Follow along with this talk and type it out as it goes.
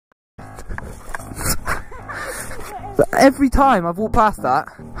But every time I've walked past that,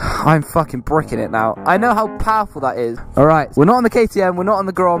 I'm fucking bricking it now. I know how powerful that is. Alright, we're not on the KTM, we're not on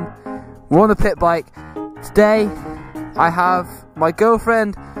the Grom, we're on the pit bike. Today, I have my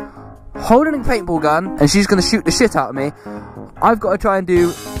girlfriend holding a paintball gun, and she's going to shoot the shit out of me. I've got to try and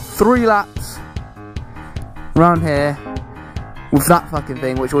do 3 laps around here with that fucking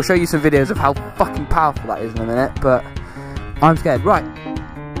thing, which will show you some videos of how fucking powerful that is in a minute, but I'm scared. Right.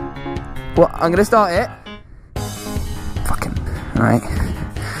 Well, I'm going to start it. Fucking, alright.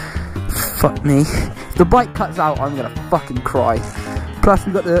 Fuck me. If the bike cuts out, I'm going to fucking cry. Plus,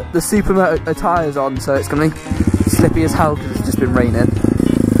 we've got the Supermoto tyres on, so it's going to be slippy as hell because it's just been raining.